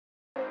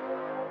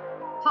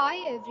Hi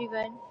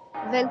everyone,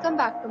 welcome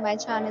back to my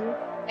channel.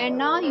 And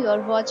now you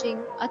are watching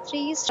a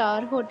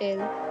 3-star hotel.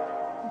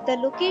 The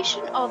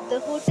location of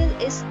the hotel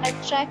is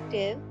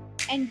attractive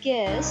and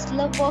guests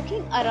love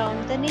walking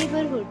around the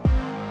neighborhood.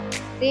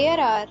 There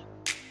are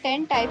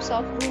 10 types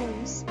of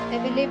rooms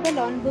available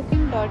on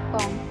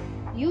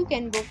booking.com. You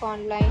can book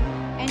online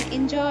and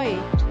enjoy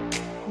it.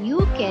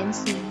 You can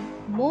see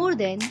more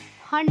than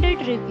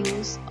 100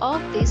 reviews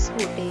of this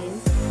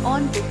hotel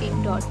on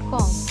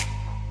booking.com.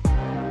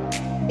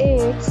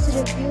 Its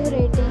review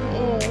rating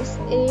is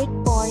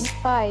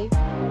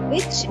 8.5,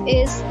 which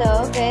is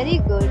the very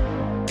good.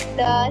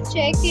 The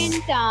check-in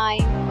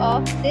time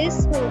of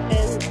this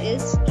hotel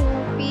is 2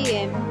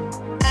 p.m.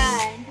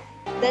 and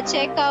the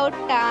checkout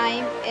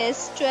time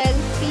is 12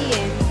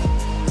 p.m.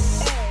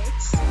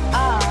 Pets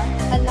are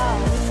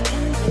allowed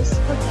in this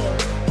hotel.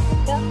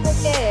 The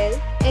hotel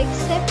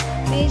accepts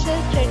major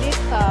credit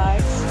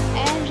cards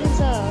and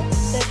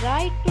reserves the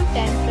right to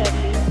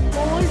temporarily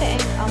hold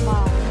an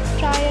amount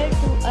prior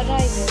to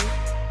arrival.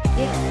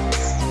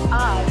 Guests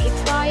are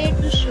required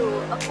to show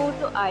a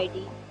photo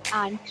ID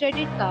and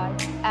credit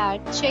card at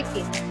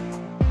check-in.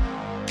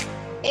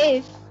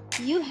 If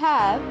you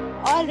have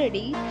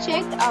already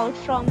checked out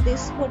from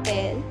this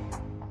hotel,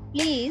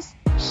 please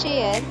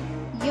share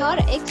your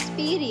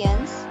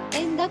experience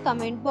in the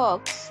comment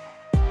box.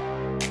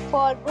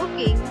 For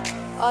booking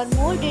or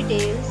more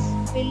details,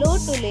 below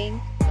to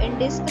link in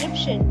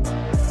description.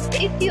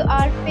 If you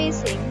are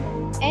facing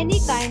any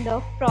kind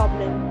of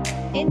problem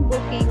in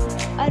booking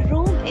a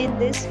room in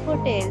this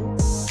hotel,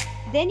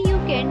 then you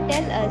can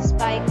tell us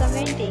by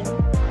commenting.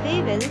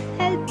 We will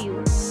help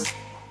you.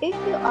 If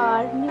you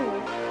are new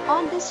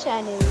on this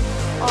channel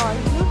or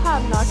you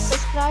have not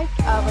subscribed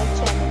our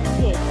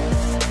channel yet,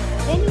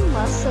 then you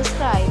must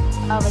subscribe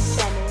our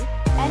channel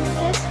and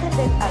press the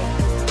bell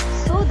icon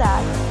so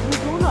that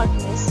you do not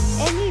miss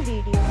any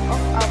video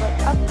of our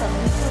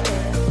upcoming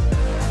tutorial.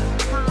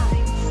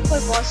 Thanks for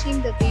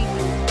watching the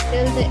video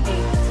till the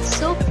end.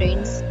 So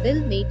friends,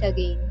 we'll meet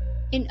again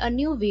in a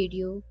new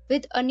video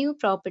with a new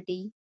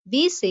property.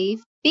 Be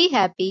safe, be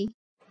happy.